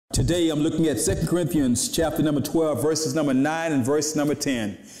Today I'm looking at 2 Corinthians chapter number 12, verses number 9 and verse number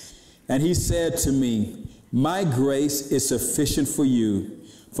 10. And he said to me, "My grace is sufficient for you,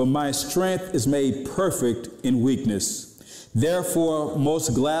 for my strength is made perfect in weakness. Therefore,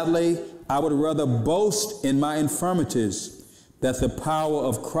 most gladly, I would rather boast in my infirmities, that the power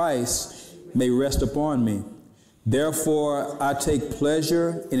of Christ may rest upon me. Therefore, I take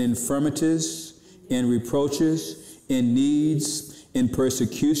pleasure in infirmities, in reproaches, in needs, in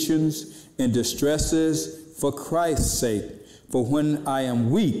persecutions, in distresses, for Christ's sake. For when I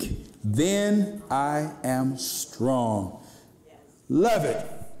am weak, then I am strong." Love it.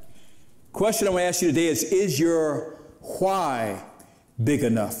 Question I'm going to ask you today is your why big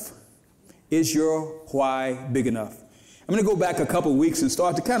enough? Is your why big enough? I'm going to go back a couple weeks and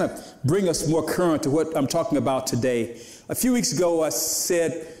start to kind of bring us more current to what I'm talking about today. A few weeks ago, I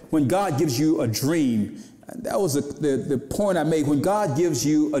said, when God gives you a dream, that was the point I made. When God gives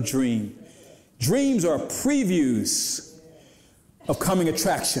you a dream, dreams are previews of coming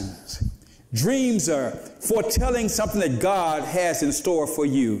attractions. Dreams are foretelling something that God has in store for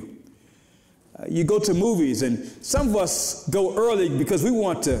you. You go to movies, and some of us go early because we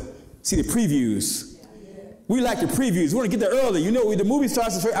want to see the previews. We like the previews. We want to get there early. You know, when the movie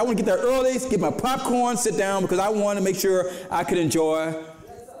starts, I want to get there early, get my popcorn, sit down, because I want to make sure I can enjoy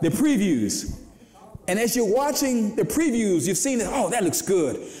the previews. And as you're watching the previews, you've seen it. Oh, that looks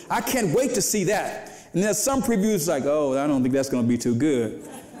good. I can't wait to see that. And there's some previews like, oh, I don't think that's going to be too good.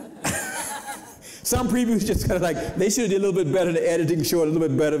 Some previews just kind of like, they should have did a little bit better, the editing showed a little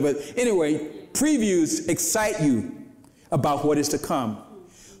bit better. But anyway, previews excite you about what is to come.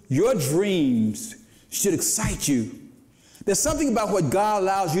 Your dreams should excite you. There's something about what God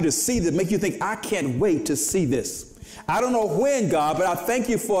allows you to see that make you think, I can't wait to see this. I don't know when, God, but I thank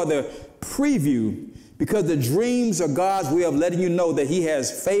you for the preview, because the dreams are God's way of letting you know that he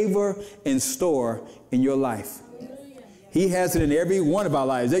has favor in store in your life. He has it in every one of our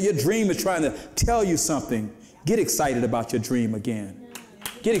lives. Your dream is trying to tell you something. Get excited about your dream again.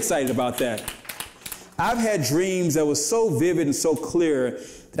 Get excited about that. I've had dreams that were so vivid and so clear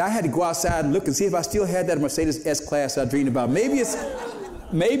that I had to go outside and look and see if I still had that Mercedes S-Class I dreamed about. Maybe it's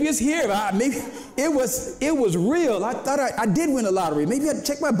here. Maybe it was real. I thought I did win the lottery. Maybe I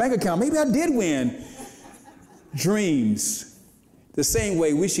checked my bank account. Maybe I did win. Dreams. The same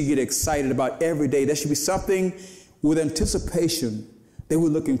way we should get excited about every day. There should be something with anticipation that we're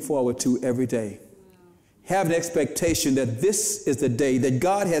looking forward to every day. Have an expectation that this is the day that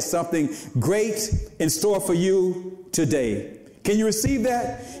God has something great in store for you today. Can you receive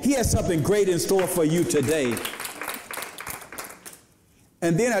that? He has something great in store for you today.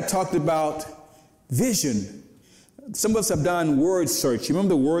 And then I talked about vision. Some of us have done word search. You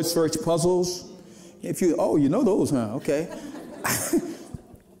remember the word search puzzles? You know those, huh? Okay.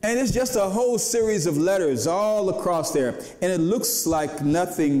 And it's just a whole series of letters all across there. And it looks like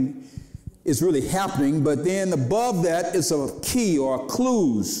nothing is really happening, but then above that is a key or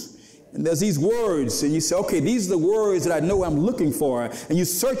clues. And there's these words, and you say, okay, these are the words that I know I'm looking for. And you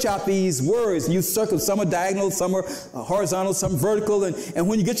search out these words, and you circle, some are diagonal, some are horizontal, some vertical, and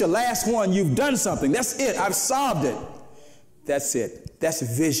when you get your last one, you've done something. That's it. I've solved it. That's it. That's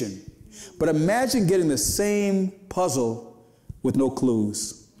vision. But imagine getting the same puzzle with no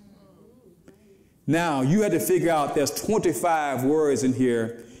clues. Now, you had to figure out there's 25 words in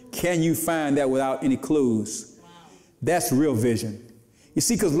here. Can you find that without any clues? That's real vision. You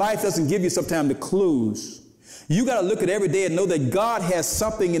see, because life doesn't give you sometimes the clues. You got to look at every day and know that God has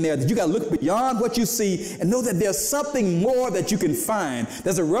something in there, that you got to look beyond what you see and know that there's something more that you can find.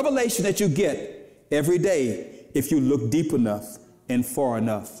 There's a revelation that you get every day if you look deep enough and far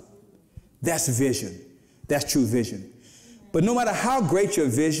enough. That's vision. That's true vision. But no matter how great your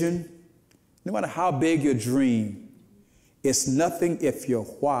vision, no matter how big your dream, it's nothing if your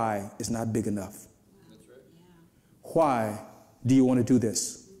why is not big enough. That's right. Why do you want to do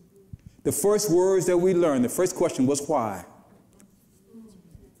this? The first words that we learned, the first question was why.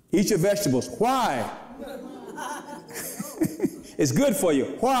 Eat your vegetables. Why? It's good for you.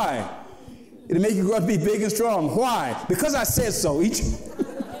 Why? It'll make you grow up to be big and strong. Why? Because I said so.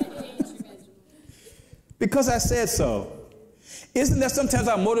 Because I said so. Isn't that sometimes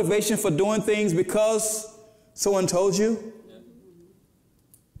our motivation for doing things because someone told you?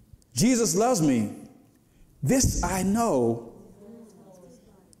 Jesus loves me. This I know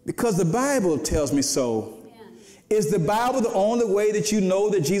because the Bible tells me so. Is the Bible the only way that you know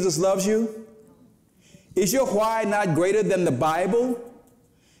that Jesus loves you? Is your why not greater than the Bible?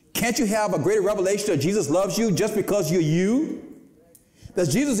 Can't you have a greater revelation that Jesus loves you just because you're you?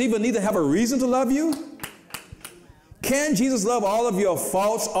 Does Jesus even need to have a reason to love you? Can Jesus love all of your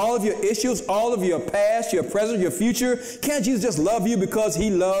faults, all of your issues, all of your past, your present, your future? Can't Jesus just love you because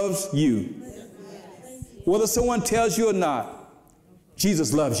he loves you? Whether someone tells you or not,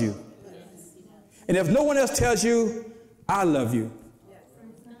 Jesus loves you. And if no one else tells you, I love you.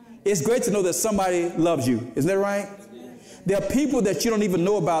 It's great to know that somebody loves you. Isn't that right? There are people that you don't even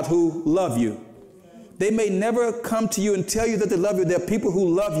know about who love you. They may never come to you and tell you that they love you. There are people who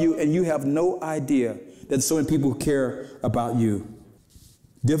love you and you have no idea that there's so many people who care about you.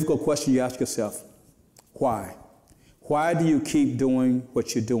 Difficult question you ask yourself. Why? Why do you keep doing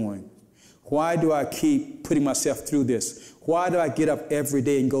what you're doing? Why do I keep putting myself through this? Why do I get up every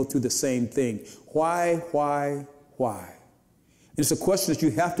day and go through the same thing? Why? And it's a question that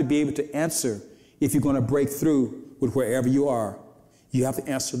you have to be able to answer if you're going to break through with wherever you are. You have to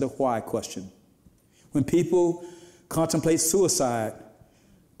answer the why question. When people contemplate suicide,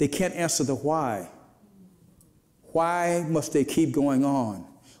 they can't answer the why. Why must they keep going on?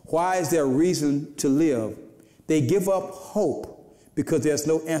 Why is there a reason to live? They give up hope because there's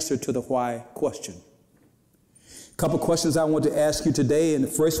no answer to the why question. A couple questions I want to ask you today, and the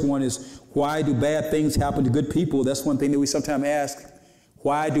first one is, why do bad things happen to good people? That's one thing that we sometimes ask.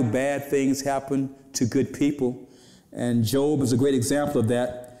 Why do bad things happen to good people? And Job is a great example of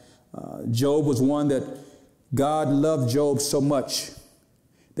that. Job was one that God loved Job so much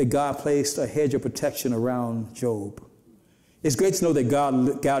that God placed a hedge of protection around Job. It's great to know that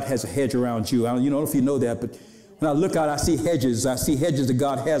God has a hedge around you. I don't know if you know that, but when I look out, I see hedges. I see hedges that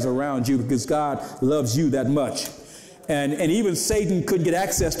God has around you because God loves you that much. And even Satan couldn't get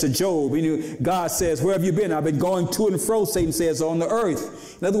access to Job. God says, where have you been? I've been going to and fro, Satan says, on the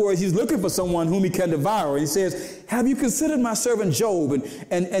earth. In other words, he's looking for someone whom he can devour. And he says, have you considered my servant Job?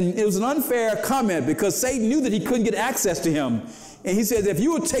 And it was an unfair comment because Satan knew that he couldn't get access to him. And he says, if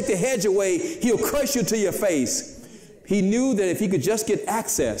you would take the hedge away, he'll crush you to your face. He knew that if he could just get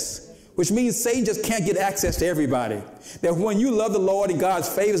access, which means Satan just can't get access to everybody. That when you love the Lord and God's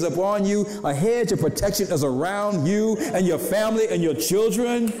favor is upon you, a hedge of protection is around you and your family and your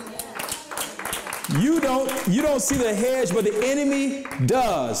children. You don't see the hedge, but the enemy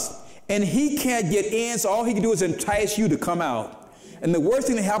does. And he can't get in, so all he can do is entice you to come out. And the worst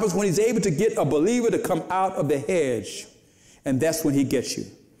thing that happens when he's able to get a believer to come out of the hedge, and that's when he gets you.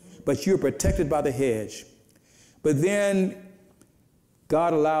 But you're protected by the hedge. But then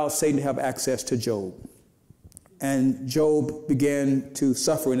God allowed Satan to have access to Job. And Job began to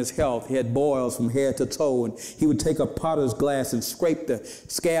suffer in his health. He had boils from head to toe, and he would take a potter's glass and scrape the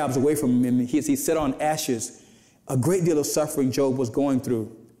scabs away from him. He sat on ashes. A great deal of suffering Job was going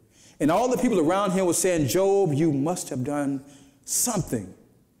through. And all the people around him were saying, Job, you must have done something.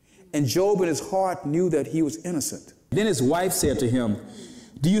 And Job in his heart knew that he was innocent. Then his wife said to him,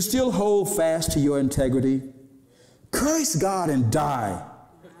 do you still hold fast to your integrity? Curse God and die.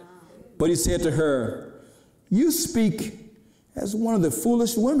 But he said to her, you speak as one of the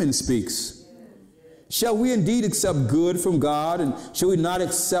foolish women speaks. Shall we indeed accept good from God, and shall we not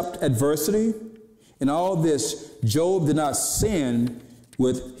accept adversity? In all this, Job did not sin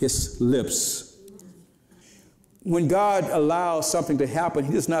with his lips. When God allows something to happen,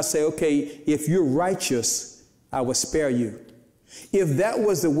 he does not say, okay, if you're righteous, I will spare you. If that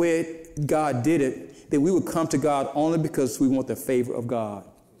was the way God did it, then we would come to God only because we want the favor of God.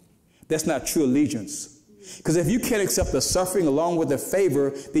 That's not true allegiance. Because if you can't accept the suffering along with the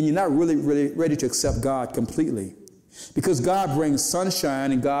favor, then you're not really ready to accept God completely. Because God brings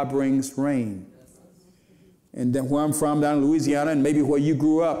sunshine and God brings rain. And then where I'm from, down in Louisiana, and maybe where you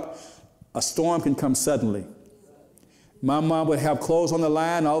grew up, a storm can come suddenly. My mom would have clothes on the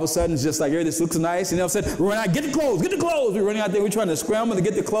line. All of a sudden, it's just like, here, this looks nice. And all of a sudden, run out, get the clothes, get the clothes. We're running out there. We're trying to scramble to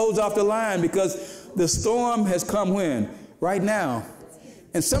get the clothes off the line because the storm has come when? Right now.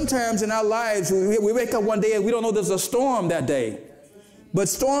 And sometimes in our lives, we wake up one day and we don't know there's a storm that day. But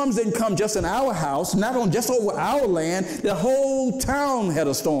storms didn't come just in our house, not on just over our land. The whole town had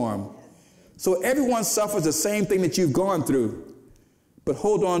a storm. So everyone suffers the same thing that you've gone through. But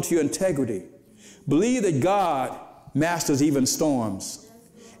hold on to your integrity. Believe that God masters even storms.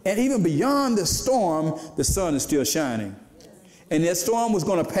 And even beyond the storm, the sun is still shining. And that storm was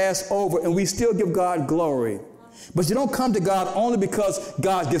going to pass over, and we still give God glory. But you don't come to God only because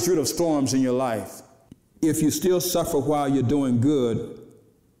God gets rid of storms in your life. If you still suffer while you're doing good,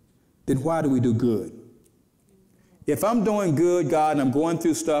 then why do we do good? If I'm doing good, God, and I'm going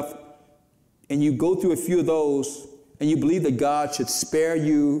through stuff, and you go through a few of those, and you believe that God should spare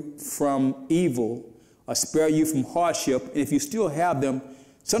you from evil, or spare you from hardship, and if you still have them,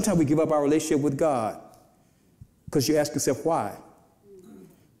 sometimes we give up our relationship with God. Because you ask yourself, why?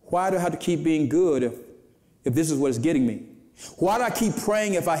 Why do I have to keep being good if this is what is getting me? Why do I keep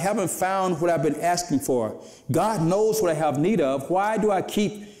praying if I haven't found what I've been asking for? God knows what I have need of. Why do I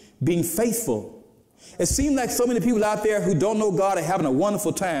keep being faithful? It seems like so many people out there who don't know God are having a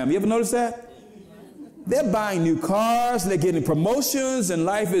wonderful time. You ever notice that? They're buying new cars, and they're getting promotions, and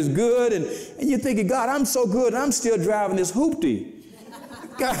life is good. And you're thinking, God, I'm so good, and I'm still driving this hoopty.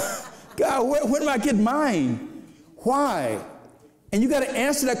 God, when do I get mine? Why? And you got to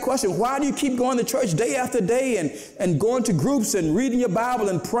answer that question. Why do you keep going to church day after day and going to groups and reading your Bible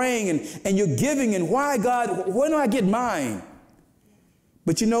and praying and you're giving? And why, God, when do I get mine?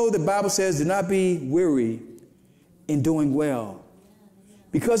 But you know, the Bible says, do not be weary in doing well.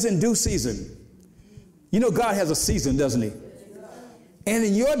 Because in due season, you know God has a season, doesn't he? And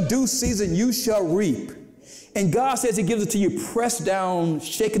in your due season, you shall reap. And God says he gives it to you pressed down,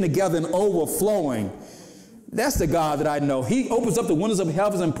 shaken together, and overflowing. That's the God that I know. He opens up the windows of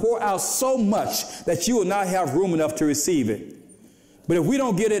heaven and pour out so much that you will not have room enough to receive it. But if we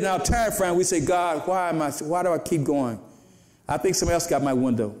don't get it in our time frame, we say, God, why do I keep going? I think somebody else got my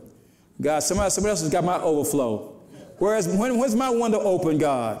window. God, somebody else has got my overflow. When's my window open,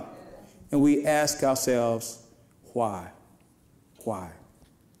 God? And we ask ourselves, why? Why?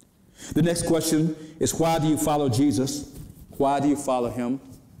 The next question is, why do you follow Jesus? Why do you follow him?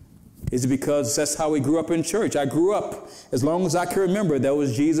 Is it because that's how we grew up in church? I grew up, as long as I can remember, that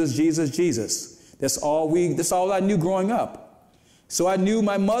was Jesus, Jesus, Jesus. That's all I knew growing up. So I knew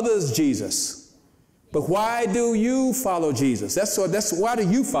my mother's Jesus. But why do you follow Jesus? That's why do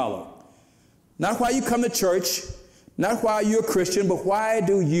you follow? Not why you come to church, not why you're a Christian, but why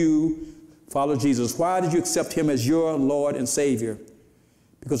do you follow Jesus? Why did you accept him as your Lord and Savior?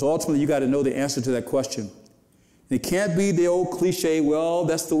 Because ultimately you got to know the answer to that question. It can't be the old cliche, well,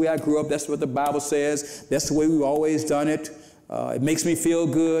 that's the way I grew up. That's what the Bible says. That's the way we've always done it. It makes me feel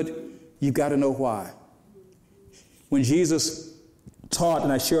good. You've got to know why. When Jesus taught,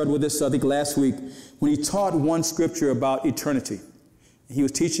 and I shared with this, I think last week, when he taught one scripture about eternity, he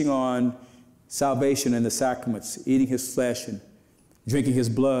was teaching on salvation and the sacraments, eating his flesh and drinking his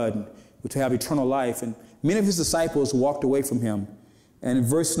blood, to have eternal life. And many of his disciples walked away from him. And in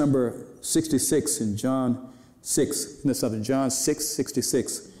verse number 66 in John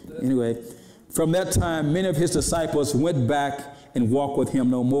 6:66. Anyway, from that time, many of his disciples went back and walked with him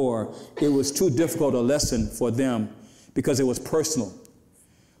no more. It was too difficult a lesson for them because it was personal.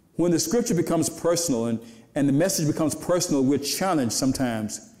 When the scripture becomes personal and the message becomes personal, we're challenged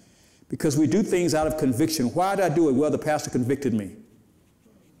sometimes because we do things out of conviction. Why did I do it? Well, the pastor convicted me.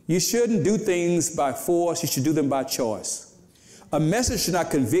 You shouldn't do things by force. You should do them by choice. A message should not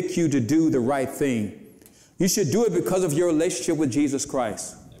convict you to do the right thing. You should do it because of your relationship with Jesus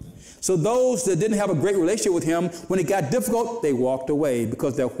Christ. So those that didn't have a great relationship with him, when it got difficult, they walked away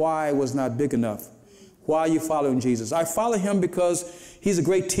because their why was not big enough. Why are you following Jesus? I follow him because he's a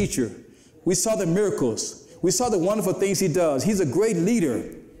great teacher. We saw the miracles. We saw the wonderful things he does. He's a great leader.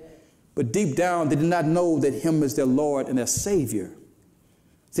 But deep down, they did not know that him is their Lord and their Savior.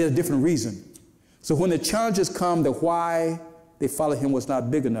 There's a different reason. So when the challenges come, the why they follow him was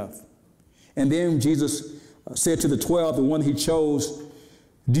not big enough. And then Jesus said to the 12, the one he chose,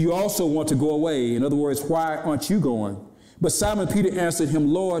 do you also want to go away? In other words, why aren't you going? But Simon Peter answered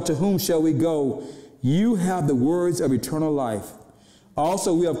him, Lord, to whom shall we go? You have the words of eternal life.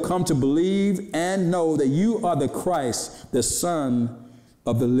 Also, we have come to believe and know that you are the Christ, the Son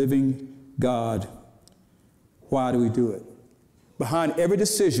of the living God. Why do we do it? Behind every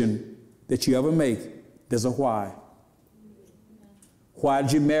decision that you ever make, there's a why. Why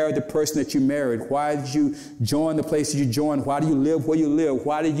did you marry the person that you married? Why did you join the place that you joined? Why do you live where you live?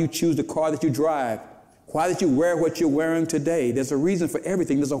 Why did you choose the car that you drive? Why did you wear what you're wearing today? There's a reason for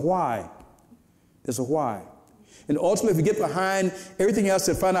everything. There's a why. There's a why. And ultimately, if we get behind everything else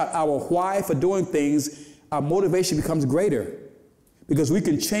and find out our why for doing things, our motivation becomes greater because we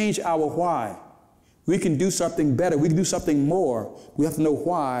can change our why. We can do something better. We can do something more. We have to know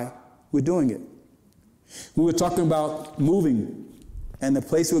why we're doing it. We were talking about moving. And the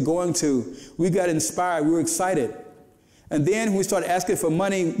place we're going to, we got inspired. We were excited. And then when we started asking for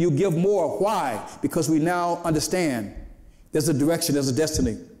money, you give more. Why? Because we now understand there's a direction, there's a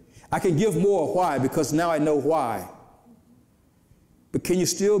destiny. I can give more. Why? Because now I know why. But can you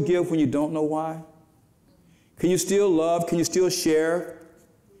still give when you don't know why? Can you still love? Can you still share?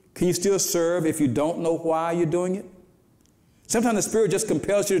 Can you still serve if you don't know why you're doing it? Sometimes the Spirit just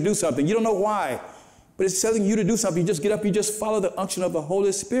compels you to do something. You don't know why. But it's telling you to do something. You just get up, you just follow the unction of the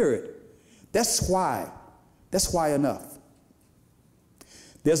Holy Spirit. That's why. That's why enough.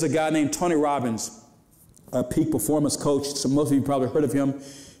 There's a guy named Tony Robbins, a peak performance coach. So most of you probably heard of him.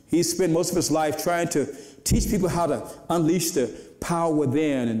 He spent most of his life trying to teach people how to unleash the power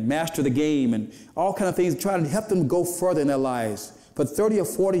within and master the game and all kind of things, trying to help them go further in their lives. For 30 or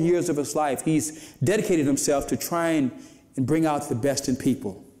 40 years of his life, he's dedicated himself to trying and bring out the best in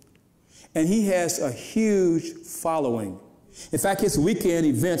people. And he has a huge following. In fact, his weekend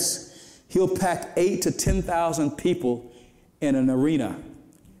events, he'll pack 8,000 to 10,000 people in an arena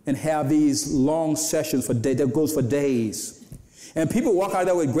and have these long sessions that goes for days. And people walk out of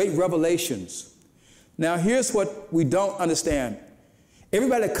there with great revelations. Now, here's what we don't understand.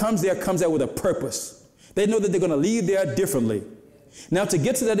 Everybody that comes there with a purpose. They know that they're going to leave there differently. Now, to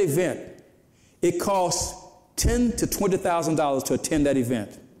get to that event, it costs $10,000 to $20,000 to attend that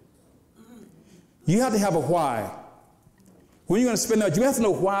event. You have to have a why. When you're going to spend that, you have to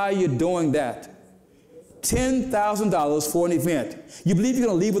know why you're doing that. $10,000 for an event. You believe you're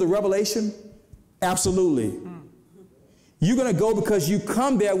going to leave with a revelation? Absolutely. You're going to go because you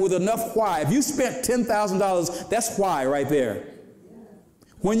come there with enough why. If you spent $10,000, that's why right there.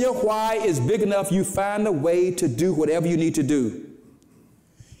 When your why is big enough, you find a way to do whatever you need to do.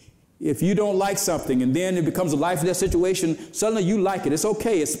 If you don't like something and then it becomes a life or death situation, suddenly you like it. It's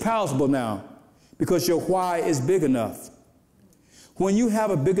okay. It's palatable now because your why is big enough. When you have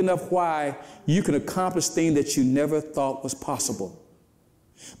a big enough why, you can accomplish things that you never thought was possible.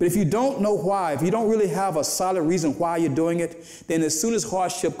 But if you don't know why, if you don't really have a solid reason why you're doing it, then as soon as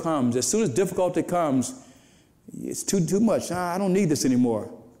hardship comes, as soon as difficulty comes, it's too much. I don't need this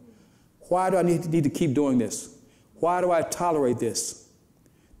anymore. Why do I need to keep doing this? Why do I tolerate this?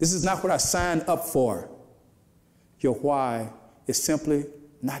 This is not what I signed up for. Your why is simply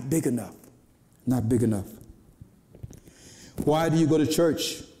not big enough. Not big enough. Why do you go to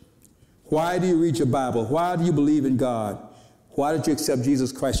church? Why do you read your Bible? Why do you believe in God? Why did you accept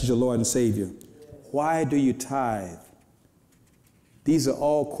Jesus Christ as your Lord and Savior? Why do you tithe? These are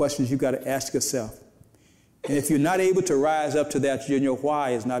all questions you've got to ask yourself. And if you're not able to rise up to that, then your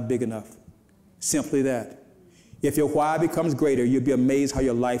why is not big enough. Simply that. If your why becomes greater, you'll be amazed how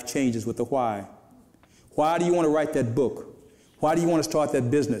your life changes with the why. Why do you want to write that book? Why do you want to start that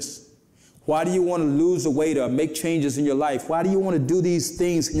business? Why do you want to lose the weight or make changes in your life? Why do you want to do these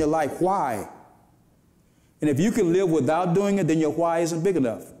things in your life? Why? And if you can live without doing it, then your why isn't big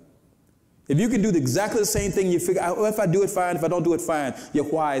enough. If you can do exactly the same thing, you figure, oh, if I do it, fine. If I don't do it, fine. Your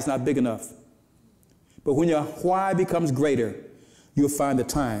why is not big enough. But when your why becomes greater, you'll find the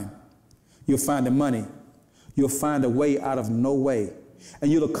time. You'll find the money. You'll find a way out of no way.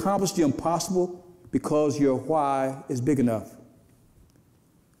 And you'll accomplish the impossible because your why is big enough.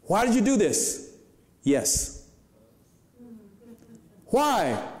 Why did you do this? Yes.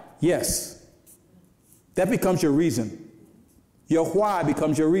 Why? Yes. That becomes your reason. Your why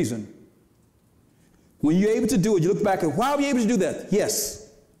becomes your reason. When you're able to do it, you look back and why were you able to do that? Yes.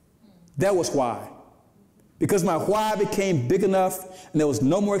 That was why. Because my why became big enough and there was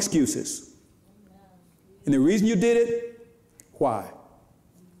no more excuses. And the reason you did it, why?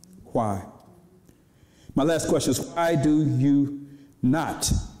 Why? My last question is, why do you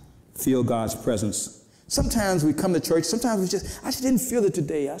not feel God's presence? Sometimes we come to church, sometimes I just didn't feel it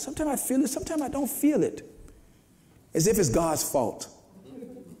today. Sometimes I feel it, sometimes I don't feel it. As if it's God's fault.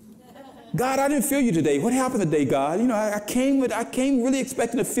 God, I didn't feel you today. What happened today, God? You know, I came really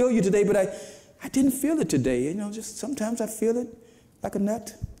expecting to feel you today, but I didn't feel it today. You know, just sometimes I feel it like a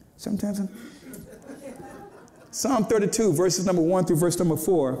nut. Sometimes Psalm 32, verses number 1 through verse number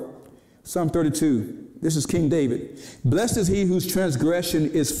 4. Psalm 32. This is King David. Blessed is he whose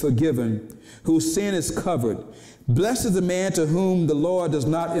transgression is forgiven, whose sin is covered. Blessed is the man to whom the Lord does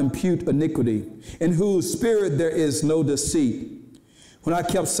not impute iniquity, in whose spirit there is no deceit. When I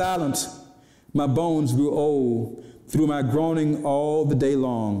kept silent, my bones grew old through my groaning all the day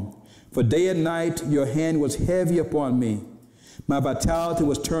long. For day and night your hand was heavy upon me. My vitality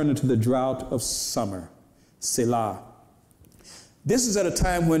was turned into the drought of summer. Selah. This is at a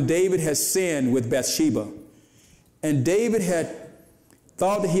time when David had sinned with Bathsheba. And David had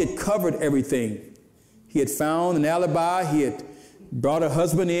thought that he had covered everything. He had found an alibi. He had brought her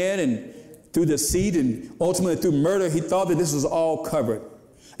husband in, and through deceit and ultimately through murder, he thought that this was all covered.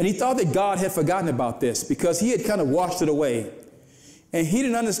 And he thought that God had forgotten about this because he had kind of washed it away. And he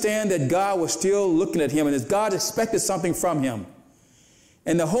didn't understand that God was still looking at him and that God expected something from him.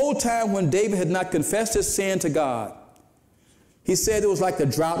 And the whole time when David had not confessed his sin to God, he said it was like the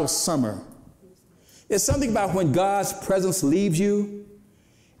drought of summer. It's something about when God's presence leaves you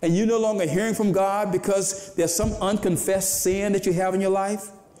and you're no longer hearing from God because there's some unconfessed sin that you have in your life.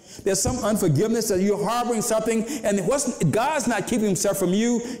 There's some unforgiveness that you're harboring something, and God's not keeping himself from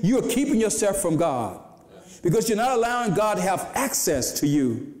you. You are keeping yourself from God because you're not allowing God to have access to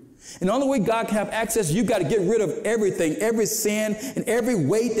you. And the only way God can have access, you've got to get rid of everything, every sin and every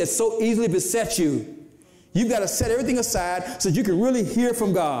weight that so easily besets you. You've got to set everything aside so you can really hear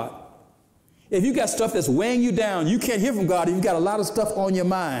from God. If you've got stuff that's weighing you down, you can't hear from God if you've got a lot of stuff on your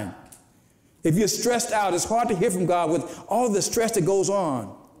mind. If you're stressed out, it's hard to hear from God with all the stress that goes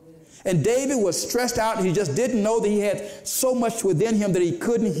on. And David was stressed out, and he just didn't know that he had so much within him that he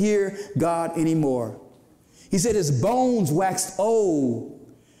couldn't hear God anymore. He said his bones waxed old.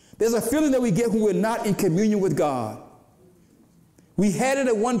 There's a feeling that we get when we're not in communion with God. We had it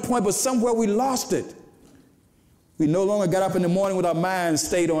at one point, but somewhere we lost it. We no longer got up in the morning with our minds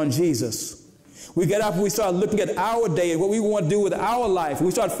stayed on Jesus. We got up and we started looking at our day and what we want to do with our life. We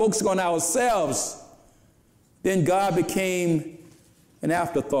started focusing on ourselves. Then God became an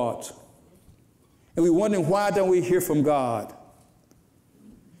afterthought. And we wondering, why don't we hear from God?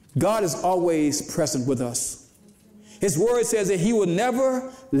 God is always present with us. His word says that he will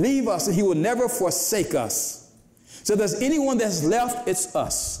never leave us and he will never forsake us. So if there's anyone that's left, it's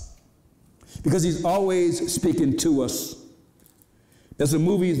us. Because he's always speaking to us. There's a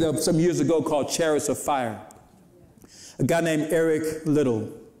movie some years ago called Chariots of Fire. A guy named Eric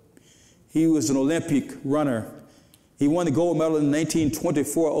Liddell. He was an Olympic runner. He won the gold medal in the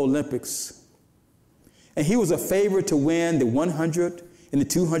 1924 Olympics. And he was a favorite to win the 100 and the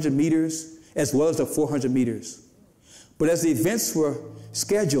 200 meters as well as the 400 meters. But as the events were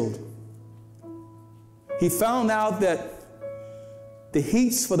scheduled, he found out that the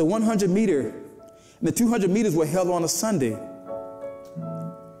heats for the 100 meter and the 200 meters were held on a Sunday.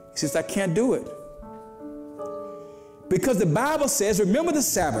 He says, I can't do it. Because the Bible says, remember the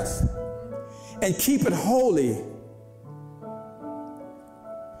Sabbath and keep it holy.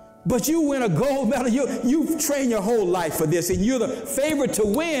 But you win a gold medal. You've trained your whole life for this, and you're the favorite to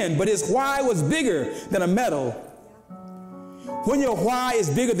win, but his why was bigger than a medal. When your why is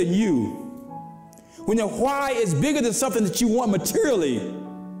bigger than you, when your why is bigger than something that you want materially,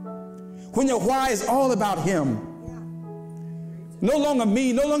 when your why is all about him, no longer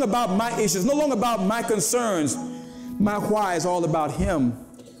me, no longer about my issues, no longer about my concerns, my why is all about him,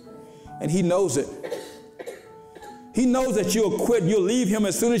 and he knows it. He knows that you'll quit, you'll leave him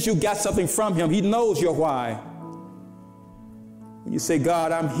as soon as you got something from him. He knows your why. When you say,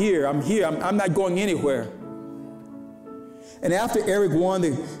 God, I'm here, I'm not going anywhere. And after Eric won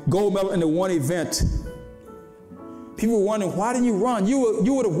the gold medal in the one event, people were wondering, why didn't you run? You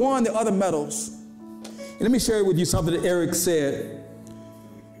would have won the other medals. And let me share with you something that Eric said.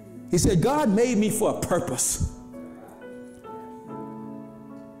 He said, God made me for a purpose.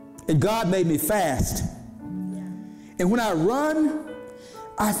 And God made me fast. And when I run,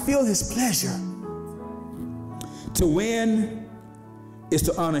 I feel his pleasure. To win is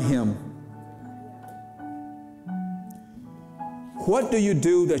to honor him. What do you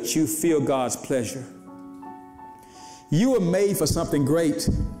do that you feel God's pleasure? You were made for something great.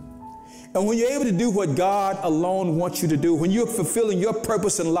 And when you're able to do what God alone wants you to do, when you're fulfilling your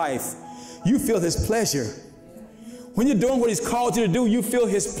purpose in life, you feel his pleasure. When you're doing what he's called you to do, you feel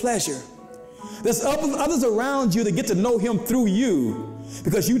his pleasure. There's others around you that get to know him through you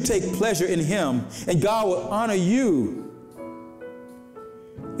because you take pleasure in him, and God will honor you.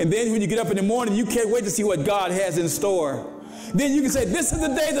 And then when you get up in the morning, you can't wait to see what God has in store. Then you can say, this is the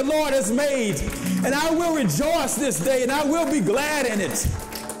day the Lord has made, and I will rejoice this day, and I will be glad in it.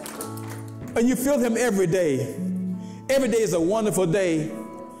 And you feel him every day. Every day is a wonderful day.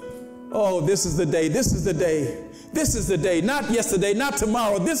 Oh, this is the day. This is the day. This is the day. Not yesterday, not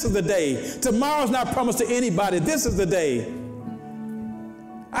tomorrow. This is the day. Tomorrow's not promised to anybody. This is the day.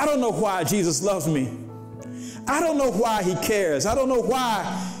 I don't know why Jesus loves me. I don't know why he cares. I don't know why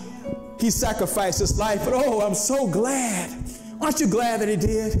he sacrificed his life. But oh, I'm so glad. Aren't you glad that he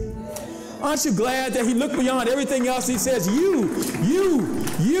did? Aren't you glad that he looked beyond everything else? He says, you.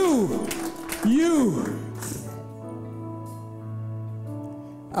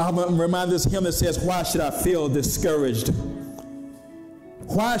 I'm reminded of this hymn that says, why should I feel discouraged?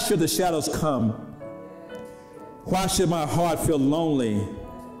 Why should the shadows come? Why should my heart feel lonely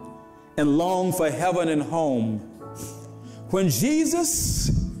and long for heaven and home? When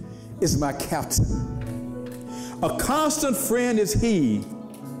Jesus is my captain, a constant friend is he.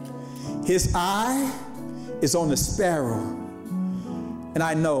 His eye is on the sparrow. And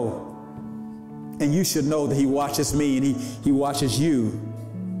I know, and you should know that he watches me and he watches you.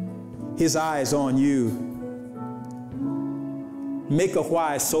 His eye is on you. Make a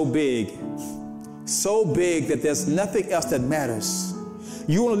why so big that there's nothing else that matters.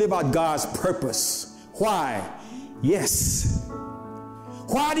 You want to live out God's purpose. Why? Yes.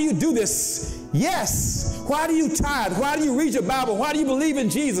 Why do you do this? Yes. Why do you tithe? Why do you read your Bible? Why do you believe in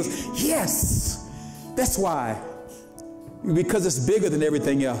Jesus? Yes. That's why. Because it's bigger than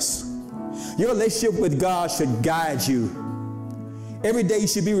everything else. Your relationship with God should guide you. Every day you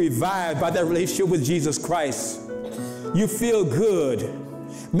should be revived by that relationship with Jesus Christ. You feel good.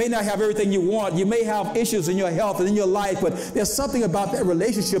 May not have everything you want. You may have issues in your health and in your life, but there's something about that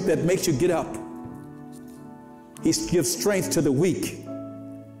relationship that makes you get up. He gives strength to the weak.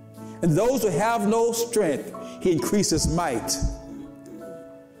 And those who have no strength, he increases might.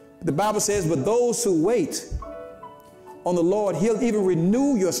 The Bible says, but those who wait on the Lord, he'll even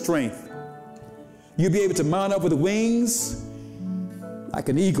renew your strength. You'll be able to mount up with wings like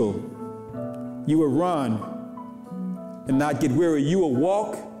an eagle. You will run and not get weary. You will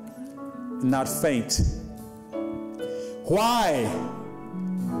walk and not faint. Why?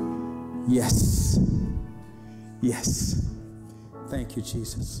 Yes. Yes. Thank you,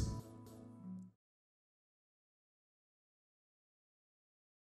 Jesus.